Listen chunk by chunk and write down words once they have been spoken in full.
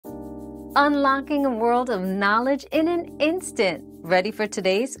unlocking a world of knowledge in an instant. Ready for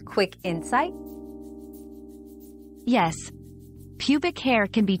today's quick insight? Yes. Pubic hair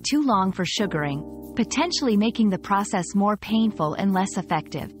can be too long for sugaring, potentially making the process more painful and less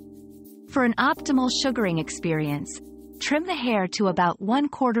effective. For an optimal sugaring experience, trim the hair to about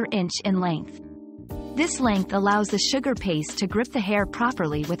 1/4 inch in length. This length allows the sugar paste to grip the hair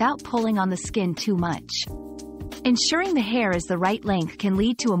properly without pulling on the skin too much. Ensuring the hair is the right length can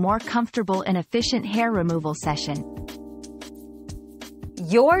lead to a more comfortable and efficient hair removal session.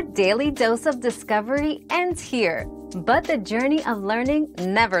 Your daily dose of discovery ends here, but the journey of learning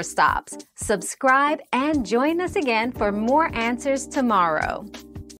never stops. Subscribe and join us again for more answers tomorrow.